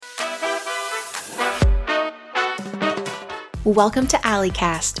Welcome to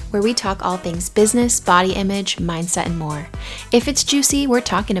AlleyCast, where we talk all things business, body image, mindset, and more. If it's juicy, we're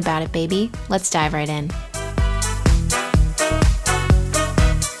talking about it, baby. Let's dive right in.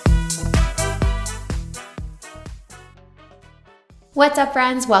 What's up,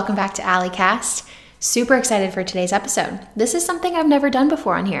 friends? Welcome back to AlleyCast. Super excited for today's episode. This is something I've never done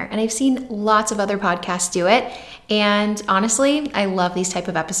before on here, and I've seen lots of other podcasts do it. And honestly, I love these type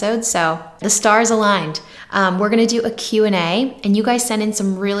of episodes, so the stars aligned. We're going to do a Q&A, and you guys send in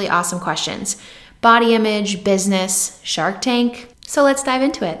some really awesome questions. Body image, business, Shark Tank. So let's dive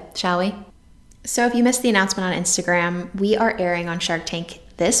into it, shall we? So if you missed the announcement on Instagram, we are airing on Shark Tank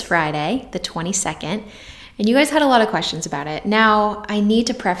this Friday, the 22nd. And you guys had a lot of questions about it. Now, I need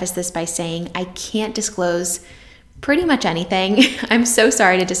to preface this by saying I can't disclose pretty much anything. I'm so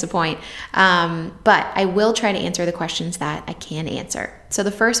sorry to disappoint. But I will try to answer the questions that I can answer. So the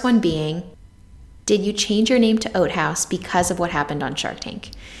first one being, did you change your name to Oat House because of what happened on Shark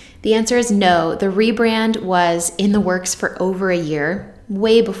Tank? The answer is no. The rebrand was in the works for over a year,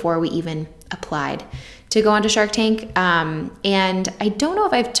 way before we even applied to go onto Shark Tank. And I don't know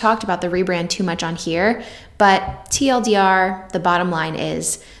if I've talked about the rebrand too much on here, but TLDR, the bottom line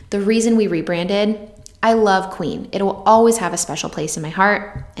is the reason we rebranded, I love Queen. It will always have a special place in my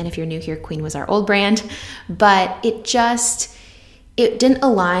heart. And if you're new here, Queen was our old brand, but it didn't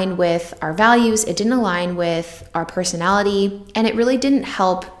align with our values. It didn't align with our personality, and it really didn't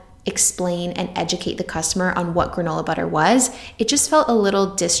help explain and educate the customer on what granola butter was. It just felt a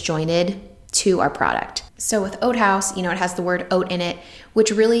little disjointed to our product. So with Oat House, it has the word oat in it,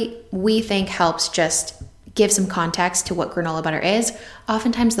 which really we think helps just give some context to what granola butter is.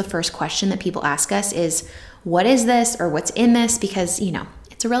 Oftentimes the first question that people ask us is, what is this, or what's in this? Because,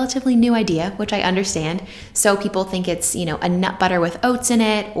 it's a relatively new idea, which I understand. So people think it's, a nut butter with oats in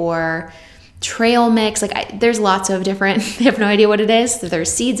it or trail mix. There's lots of different, they have no idea what it is.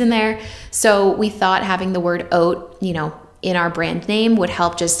 There's seeds in there. So we thought having the word oat, in our brand name would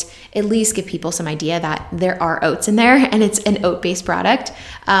help just at least give people some idea that there are oats in there and it's an oat-based product.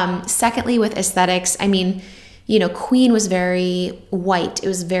 Secondly, with aesthetics, Queen was very white. It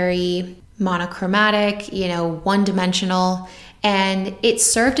was very monochromatic, one-dimensional, and it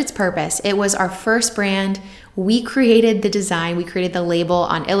served its purpose. It was our first brand. We created the design. We created the label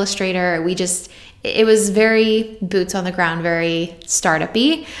on Illustrator. It was very boots on the ground, very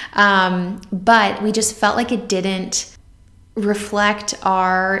startup-y, but we just felt like it didn't reflect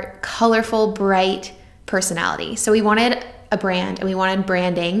our colorful, bright personality. So we wanted a brand, and we wanted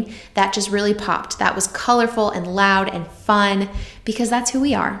branding that just really popped, that was colorful and loud and fun, because that's who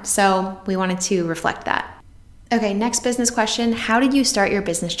we are. So we wanted to reflect that. Okay, next business question. How did you start your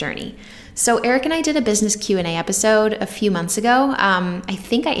business journey? So Eric and I did a business Q&A episode a few months ago. I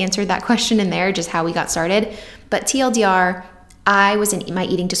think I answered that question in there, just how we got started. But TLDR, I was in my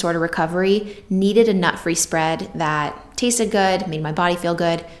eating disorder recovery, needed a nut-free spread that tasted good, made my body feel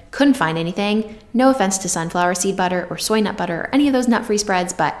good, couldn't find anything. No offense to sunflower seed butter or soy nut butter or any of those nut-free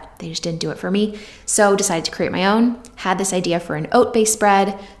spreads, but they just didn't do it for me. So decided to create my own, had this idea for an oat-based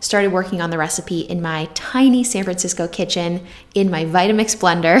spread, started working on the recipe in my tiny San Francisco kitchen in my Vitamix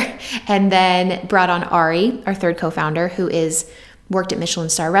blender, and then brought on Ari, our third co-founder, who worked at Michelin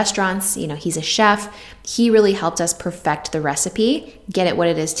star restaurants. He's a chef. He really helped us perfect the recipe, get it what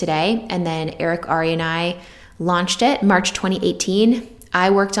it is today. And then Eric, Ari, and I launched it March 2018.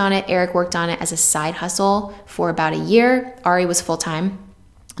 I worked on it. Eric worked on it as a side hustle for about a year. Ari was full-time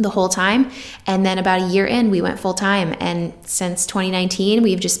the whole time. And then about a year in, we went full-time. And since 2019,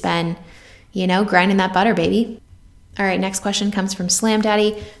 we've just been, grinding that butter, baby. All right, next question comes from Slam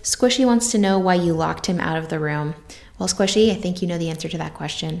Daddy. Squishy wants to know why you locked him out of the room. Well, Squishy, I think you know the answer to that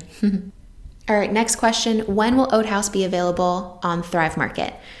question. All right, next question. When will Oat House be available on Thrive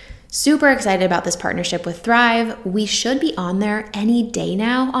Market? Super excited about this partnership with Thrive. We should be on there any day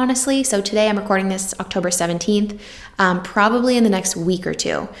now, honestly. So today I'm recording this October 17th, probably in the next week or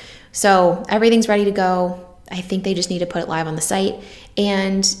two. So everything's ready to go. I think they just need to put it live on the site.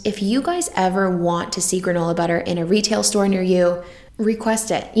 And if you guys ever want to see granola butter in a retail store near you, request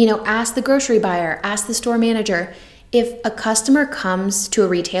it. Ask the grocery buyer, ask the store manager. If a customer comes to a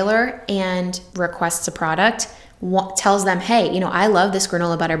retailer and requests a product, tells them, hey, I love this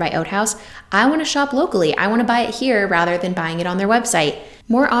granola butter by Oat House. I want to shop locally. I want to buy it here rather than buying it on their website.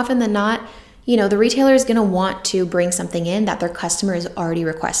 More often than not, the retailer is going to want to bring something in that their customer is already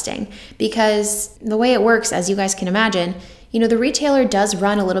requesting, because the way it works, as you guys can imagine, the retailer does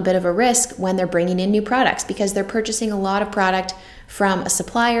run a little bit of a risk when they're bringing in new products, because they're purchasing a lot of product from a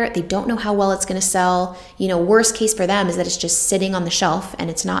supplier. They don't know how well it's going to sell. Worst case for them is that it's just sitting on the shelf and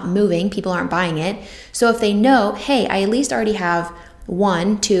it's not moving. People aren't buying it. So if they know, hey, I at least already have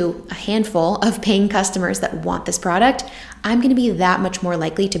 1 to a handful of paying customers that want this product, I'm going to be that much more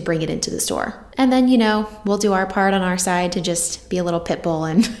likely to bring it into the store. And then, we'll do our part on our side to just be a little pit bull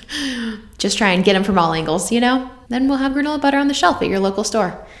and just try and get them from all angles, Then we'll have granola butter on the shelf at your local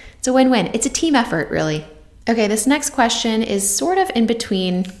store. It's a win-win. It's a team effort, really. Okay, this next question is sort of in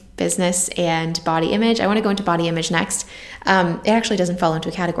between business and body image. I want to go into body image next. It actually doesn't fall into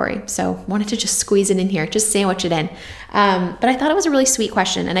a category, so wanted to just squeeze it in here, just sandwich it in. But I thought it was a really sweet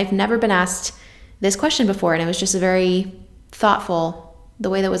question, and I've never been asked this question before, and it was just a very thoughtful,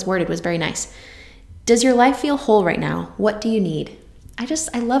 the way that was worded was very nice. Does your life feel whole right now? What do you need?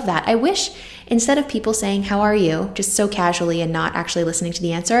 I love that. I wish instead of people saying, how are you? Just so casually and not actually listening to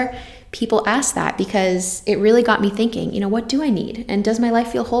the answer, people ask that, because it really got me thinking, what do I need? And does my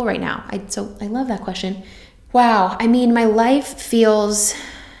life feel whole right now? So I love that question. Wow. My life feels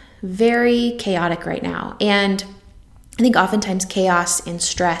very chaotic right now. And I think oftentimes chaos and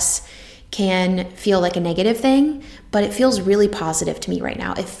stress can feel like a negative thing, but it feels really positive to me right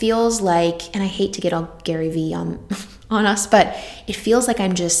now. It feels like, and I hate to get all Gary Vee on us, but it feels like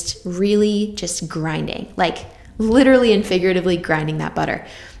I'm just really just grinding, like literally and figuratively grinding that butter.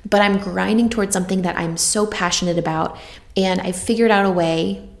 But I'm grinding towards something that I'm so passionate about, and I've figured out a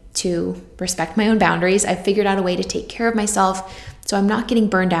way to respect my own boundaries. I've figured out a way to take care of myself so I'm not getting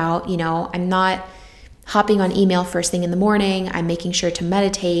burned out. I'm not hopping on email first thing in the morning. I'm making sure to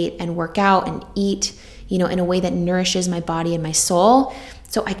meditate and work out and eat, in a way that nourishes my body and my soul.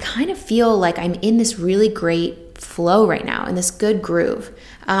 So I kind of feel like I'm in this really great flow right now, in this good groove.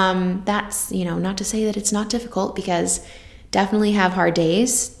 That's, not to say that it's not difficult, because definitely have hard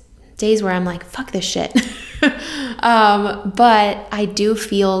days where I'm like, fuck this shit. But I do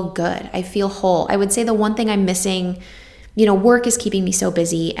feel good. I feel whole. I would say the one thing I'm missing, work is keeping me so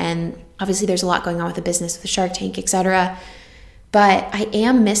busy, and obviously there's a lot going on with the business, with Shark Tank, etc. But I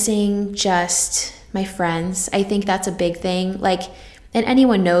am missing just my friends. I think that's a big thing. And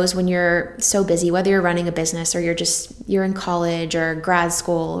anyone knows when you're so busy, whether you're running a business or you're in college or grad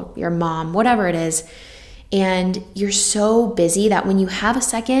school, your mom, whatever it is, and you're so busy that when you have a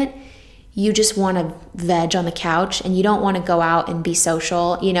second, you just want to veg on the couch and you don't want to go out and be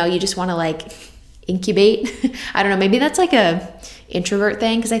social. You just want to incubate. I don't know, maybe that's like a introvert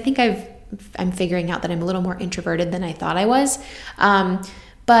thing, because I think I'm figuring out that I'm a little more introverted than I thought I was.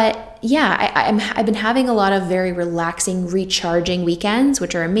 But yeah, I've been having a lot of very relaxing, recharging weekends,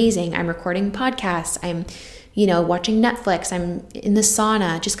 which are amazing. I'm recording podcasts. I'm, watching Netflix. I'm in the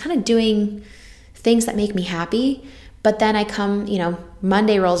sauna, just kind of doing things that make me happy. But then I come,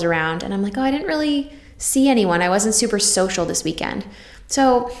 Monday rolls around and I'm like, oh, I didn't really see anyone. I wasn't super social this weekend.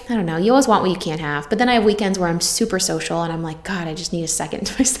 So I don't know, you always want what you can't have. But then I have weekends where I'm super social and I'm like, God, I just need a second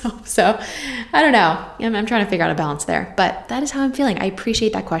to myself. So I don't know. I'm trying to figure out a balance there. But that is how I'm feeling. I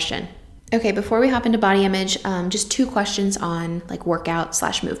appreciate that question. Okay, before we hop into body image, just 2 questions on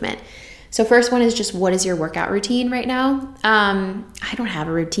workout/movement. So first one is just, what is your workout routine right now? I don't have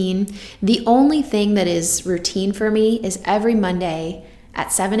a routine. The only thing that is routine for me is every Monday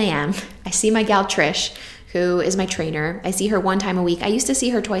at 7 a.m. I see my gal Trish, who is my trainer. I see her 1 time a week. I used to see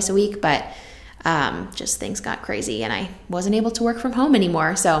her twice a week, but just things got crazy and I wasn't able to work from home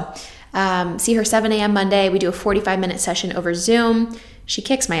anymore. So see her 7 a.m. Monday. We do a 45-minute session over Zoom. She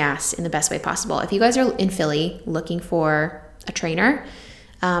kicks my ass in the best way possible. If you guys are in Philly looking for a trainer,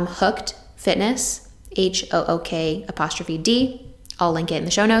 Hooked Fitness, HOOK''D. I'll link it in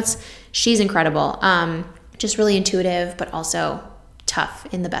the show notes. She's incredible. Just really intuitive, but also tough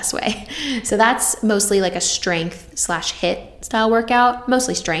in the best way. So that's mostly like a strength/HIIT style workout,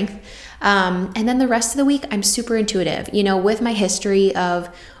 mostly strength. And then the rest of the week, I'm super intuitive. With my history of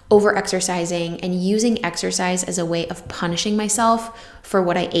over-exercising and using exercise as a way of punishing myself for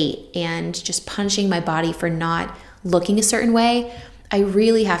what I ate and just punishing my body for not looking a certain way, I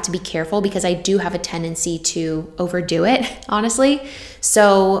really have to be careful because I do have a tendency to overdo it, honestly.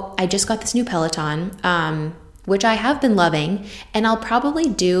 So I just got this new Peloton, which I have been loving, and I'll probably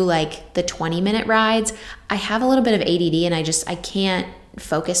do the 20-minute rides. I have a little bit of ADD and I can't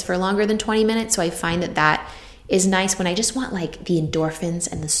focus for longer than 20 minutes. So I find that is nice when I just want the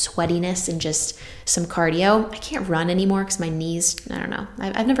endorphins and the sweatiness and just some cardio. I can't run anymore because my knees, I don't know.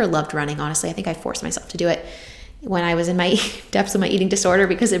 I've never loved running, honestly. I think I forced myself to do it when I was in my depths of my eating disorder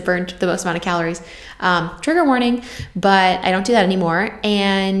because it burned the most amount of calories. Trigger warning, but I don't do that anymore.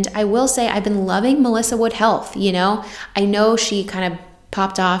 And I will say I've been loving Melissa Wood Health. I know she kind of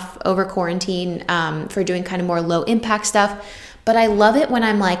popped off over quarantine for doing kind of more low impact stuff, But I love it when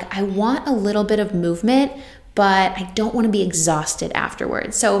I'm like, I want a little bit of movement, but I don't want to be exhausted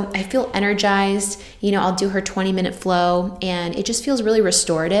afterwards. So I feel energized. I'll do her 20-minute flow and it just feels really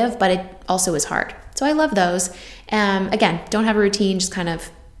restorative, but it also is hard. So I love those. Again, don't have a routine, just kind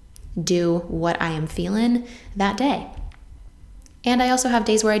of do what I am feeling that day. And I also have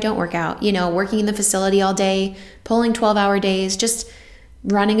days where I don't work out, working in the facility all day, pulling 12-hour days, just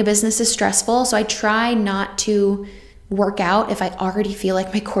running a business is stressful. So I try not to work out if I already feel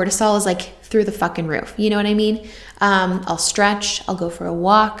like my cortisol is like through the fucking roof. You know what I mean? I'll stretch, I'll go for a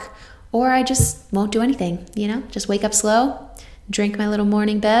walk, or I just won't do anything, just wake up slow, drink my little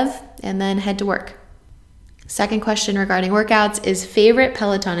morning bev, and then head to work. Second question regarding workouts is favorite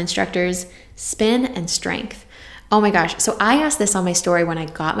Peloton instructors, spin and strength. Oh my gosh. So I asked this on my story when I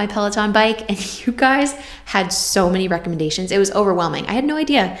got my Peloton bike, and you guys had so many recommendations. It was overwhelming. I had no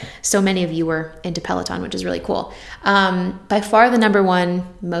idea so many of you were into Peloton, which is really cool. By far the number one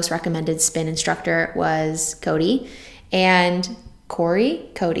most recommended spin instructor was Cody and Cody.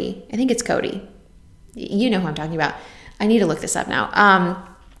 I think it's Cody. You know who I'm talking about. I need to look this up now.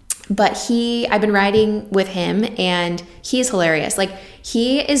 But I've been riding with him and he is hilarious. Like,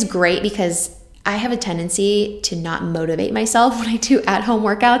 he is great because I have a tendency to not motivate myself when I do at-home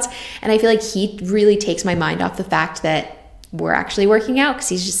workouts. And I feel like he really takes my mind off the fact that we're actually working out because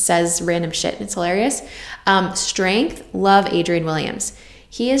he just says random shit. It's hilarious. Strength, love Adrian Williams.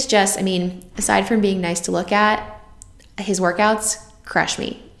 He is just, aside from being nice to look at, his workouts crush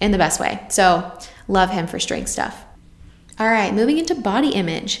me in the best way. So love him for strength stuff. All right, moving into body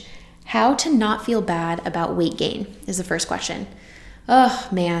image. How to not feel bad about weight gain is the first question. Oh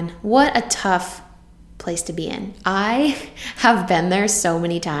man, what a tough place to be in. I have been there so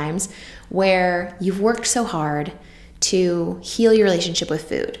many times where you've worked so hard to heal your relationship with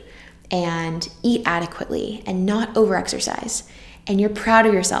food and eat adequately and not overexercise, and you're proud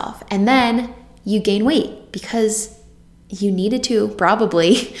of yourself, and then you gain weight because you needed to,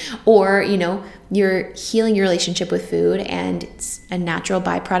 probably, or you're healing your relationship with food and it's a natural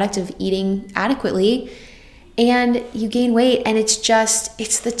byproduct of eating adequately, and you gain weight, and it's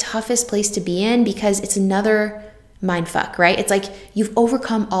the toughest place to be in because it's another mind fuck, right? It's like you've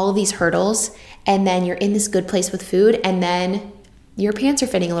overcome all of these hurdles and then you're in this good place with food, and then your pants are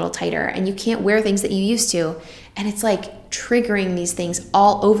fitting a little tighter and you can't wear things that you used to, and it's like triggering these things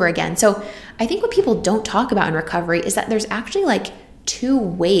all over again. So I think what people don't talk about in recovery is that there's actually like two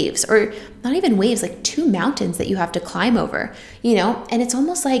waves, or not even waves, like two mountains that you have to climb over, and it's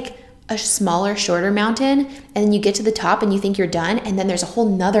almost like a smaller, shorter mountain, and then you get to the top and you think you're done, and then there's a whole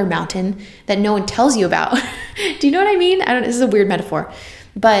nother mountain that no one tells you about. Do you know what I mean? This is a weird metaphor,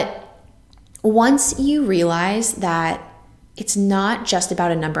 but once you realize that it's not just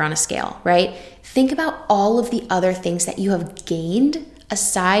about a number on a scale, right? Think about all of the other things that you have gained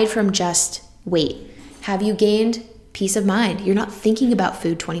aside from just weight. Have you gained peace of mind? You're not thinking about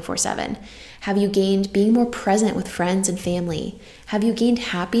food 24/7. Have you gained being more present with friends and family? Have you gained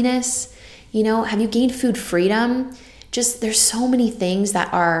happiness? Have you gained food freedom? Just, there's so many things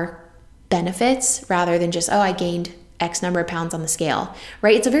that are benefits rather than just, I gained X number of pounds on the scale,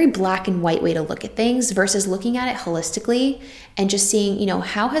 right? It's a very black and white way to look at things versus looking at it holistically and just seeing,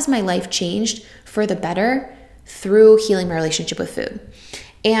 how has my life changed for the better through healing my relationship with food?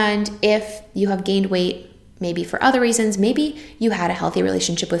 And if you have gained weight, maybe for other reasons, maybe you had a healthy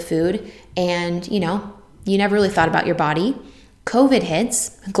relationship with food and, you never really thought about your body. COVID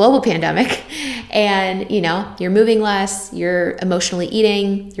hits, global pandemic, and, you're moving less, you're emotionally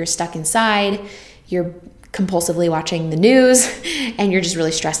eating, you're stuck inside, you're compulsively watching the news, and you're just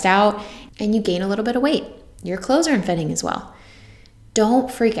really stressed out, and you gain a little bit of weight. Your clothes aren't fitting as well.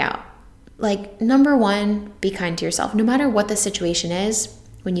 Don't freak out. Like, number one, be kind to yourself. No matter what the situation is,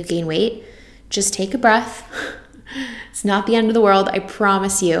 when you gain weight, just take a breath. It's not the end of the world, I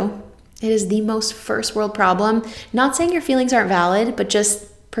promise you. It is the most first world problem. Not saying your feelings aren't valid, but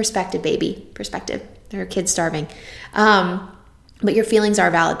just perspective, baby. Perspective. There are kids starving. But your feelings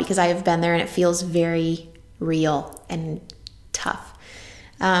are valid because I have been there and it feels very real and tough.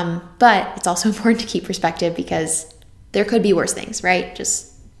 But it's also important to keep perspective because there could be worse things, right?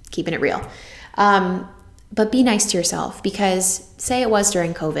 Just keeping it real. But be nice to yourself because say it was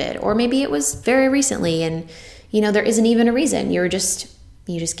during COVID, or maybe it was very recently and, there isn't even a reason. You just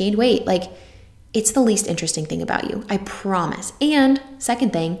gained weight. Like, it's the least interesting thing about you. I promise. And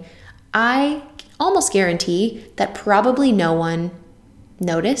second thing, I almost guarantee that probably no one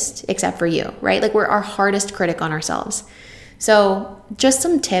noticed except for you, right? Like, we're our hardest critic on ourselves. So just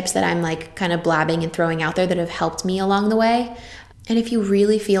some tips that I'm like kind of blabbing and throwing out there that have helped me along the way. And if you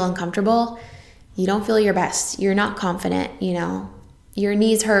really feel uncomfortable, you don't feel your best. You're not confident, your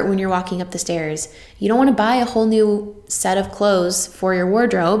knees hurt when you're walking up the stairs. You don't want to buy a whole new set of clothes for your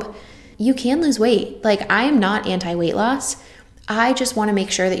wardrobe. You can lose weight. Like, I am not anti-weight loss. I just want to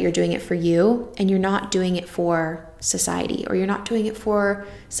make sure that you're doing it for you and you're not doing it for society, or you're not doing it for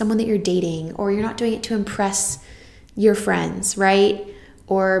someone that you're dating, or you're not doing it to impress your friends, right?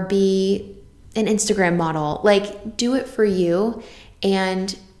 Or be an Instagram model. Like, do it for you,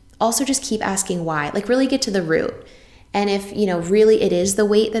 and also just keep asking why. Like, really get to the root. And if, really it is the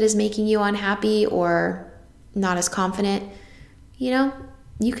weight that is making you unhappy or not as confident,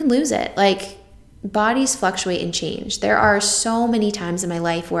 you can lose it. Like, bodies fluctuate and change. There are so many times in my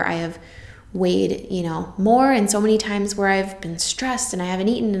life where I have weighed, more, and so many times where I've been stressed and I haven't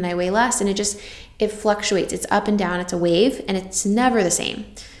eaten and I weigh less, and it fluctuates. It's up and down. It's a wave, and it's never the same.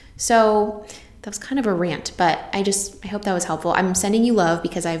 So that was kind of a rant, but I hope that was helpful. I'm sending you love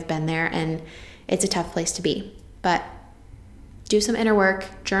because I've been there, and it's a tough place to be. But do some inner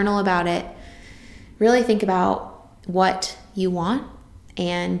work, journal about it, really think about what you want,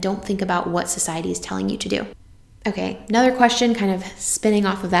 and don't think about what society is telling you to do. Okay, another question kind of spinning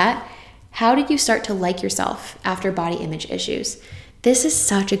off of that. How did you start to like yourself after body image issues? This is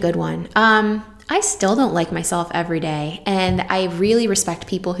such a good one. I still don't like myself every day, and I really respect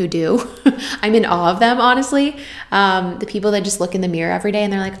people who do. I'm in awe of them, honestly. The people that just look in the mirror every day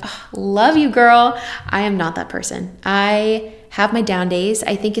and they're like, oh, love you, girl. I am not that person. I have my down days.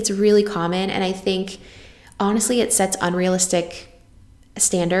 I think it's really common, and I think, honestly, it sets unrealistic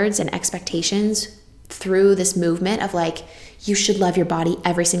standards and expectations through this movement of like, you should love your body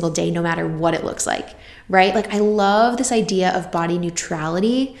every single day, no matter what it looks like, right? Like, I love this idea of body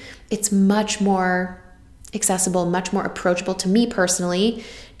neutrality. It's much more accessible, much more approachable to me personally,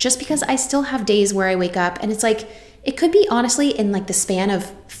 just because I still have days where I wake up and it's like, it could be honestly in like the span of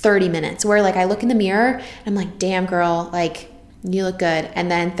 30 minutes where like I look in the mirror and I'm like, damn girl, like you look good.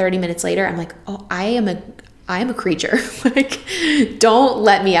 And then 30 minutes later, I'm like, oh, I am a creature. Like, don't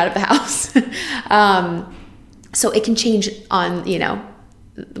let me out of the house. So it can change on,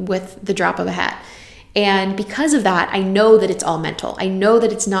 with the drop of a hat. And because of that, I know that it's all mental. I know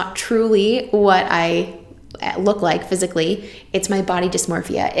that it's not truly what I look like physically. It's my body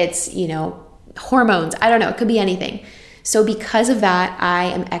dysmorphia. It's, hormones. I don't know. It could be anything. So because of that, I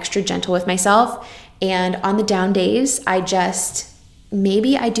am extra gentle with myself. And on the down days,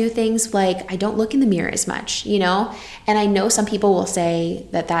 maybe I do things like I don't look in the mirror as much, and I know some people will say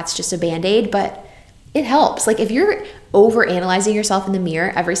that that's just a Band-Aid, but it helps. Like, if you're over analyzing yourself in the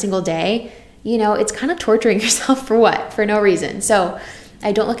mirror every single day, it's kind of torturing yourself for what? For no reason. So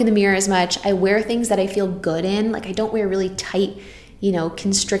I don't look in the mirror as much. I wear things that I feel good in. Like, I don't wear really tight,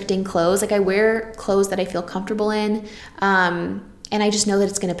 constricting clothes. Like, I wear clothes that I feel comfortable in. And I just know that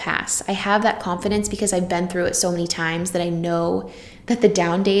it's going to pass. I have that confidence because I've been through it so many times that I know that the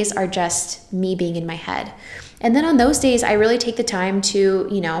down days are just me being in my head. And then on those days, I really take the time to,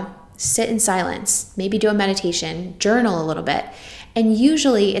 sit in silence, maybe do a meditation, journal a little bit. And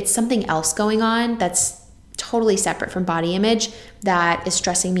usually it's something else going on that's totally separate from body image that is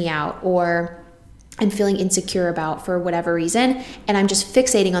stressing me out, or I'm feeling insecure about for whatever reason. And I'm just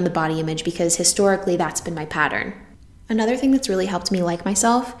fixating on the body image because historically that's been my pattern. Another thing that's really helped me like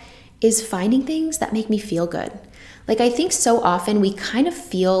myself is finding things that make me feel good. Like, I think so often we kind of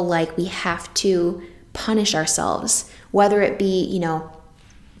feel like we have to punish ourselves, whether it be,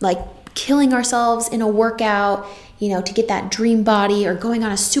 like killing ourselves in a workout, to get that dream body, or going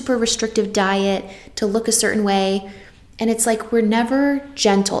on a super restrictive diet to look a certain way. And it's like, we're never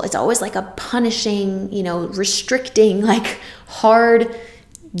gentle. It's always like a punishing, restricting, like hard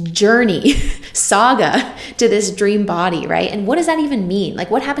journey, saga to this dream body, right? And what does that even mean? Like,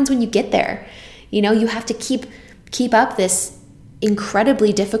 what happens when you get there? You have to keep up this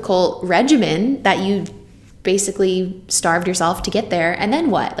incredibly difficult regimen that you basically starved yourself to get there. And then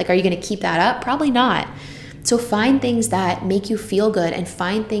what? Like, are you going to keep that up? Probably not. So find things that make you feel good and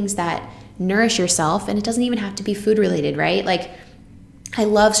find things that nourish yourself. And it doesn't even have to be food related, right? Like, I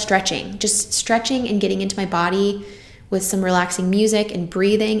love stretching, just stretching and getting into my body with some relaxing music and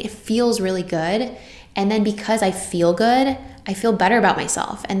breathing. It feels really good. And then because I feel good, I feel better about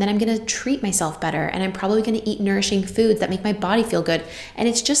myself. And then I'm going to treat myself better. And I'm probably going to eat nourishing foods that make my body feel good. And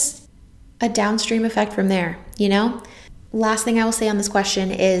it's just a downstream effect from there, Last thing I will say on this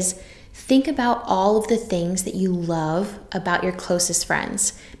question is think about all of the things that you love about your closest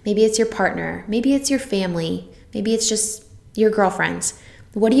friends. Maybe it's your partner. Maybe it's your family. Maybe it's just your girlfriends.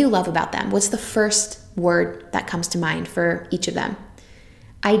 What do you love about them? What's the first word that comes to mind for each of them?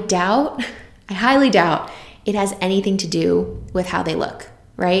 I highly doubt it has anything to do with how they look,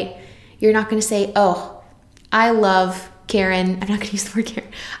 right? You're not going to say, oh, I love Karen. I'm not going to use the word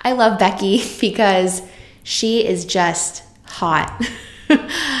Karen. I love Becky because she is just hot.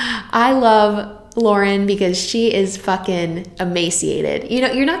 I love Lauren because she is fucking emaciated. You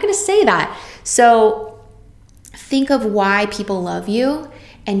know, you're not going to say that. So think of why people love you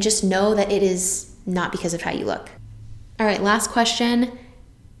and just know that it is not because of how you look. All right, last question.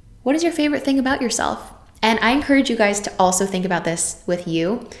 What is your favorite thing about yourself? And I encourage you guys to also think about this with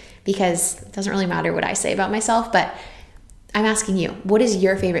you, because it doesn't really matter what I say about myself, but I'm asking you, what is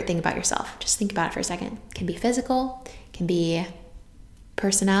your favorite thing about yourself? Just think about it for a second. It can be physical, it can be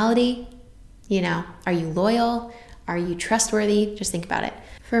personality. You know, are you loyal? Are you trustworthy? Just think about it.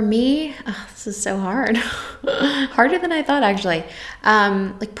 For me, this is so hard. Harder than I thought, actually.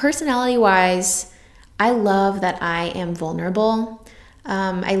 Like personality-wise, I love that I am vulnerable.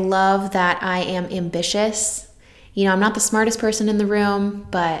 I love that I am ambitious. You know, I'm not the smartest person in the room,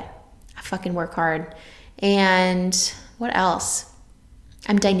 but I fucking work hard. And what else?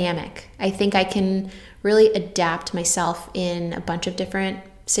 I'm dynamic. I think I can really adapt myself in a bunch of different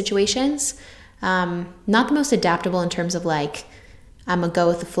situations. Not the most adaptable in terms of like, I'm a go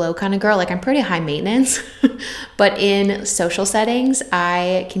with the flow kind of girl. Like I'm pretty high maintenance, but in social settings,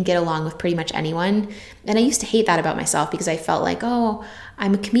 I can get along with pretty much anyone. And I used to hate that about myself because I felt like, oh,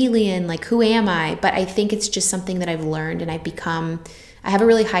 I'm a chameleon. Like, who am I? But I think it's just something that I've learned and I have a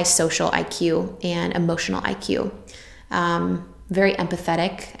really high social IQ and emotional IQ. Very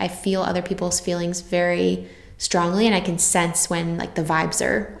empathetic. I feel other people's feelings very strongly, and I can sense when like the vibes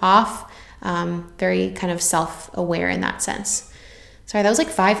are off. Very kind of self-aware in that sense. Sorry, that was like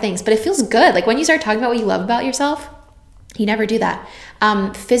 5 things, but it feels good. Like when you start talking about what you love about yourself, you never do that.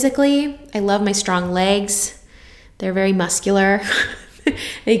 Physically, I love my strong legs. They're very muscular.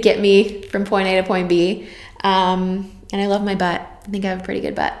 They get me from point A to point B. And I love my butt. I think I have a pretty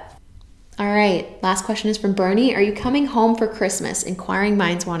good butt. All right, last question is from Bernie. Are you coming home for Christmas? Inquiring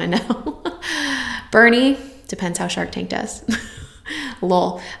minds want to know. Bernie, depends how Shark Tank does.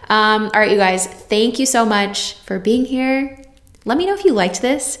 Lol. All right, you guys, thank you so much for being here. Let me know if you liked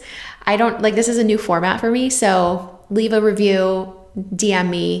this. This is a new format for me, so leave a review, DM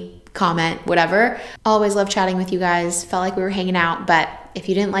me, comment, whatever. Always love chatting with you guys. Felt like we were hanging out, but if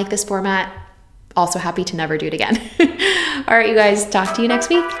you didn't like this format, also happy to never do it again. All right, you guys, talk to you next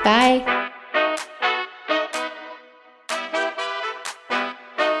week. Bye.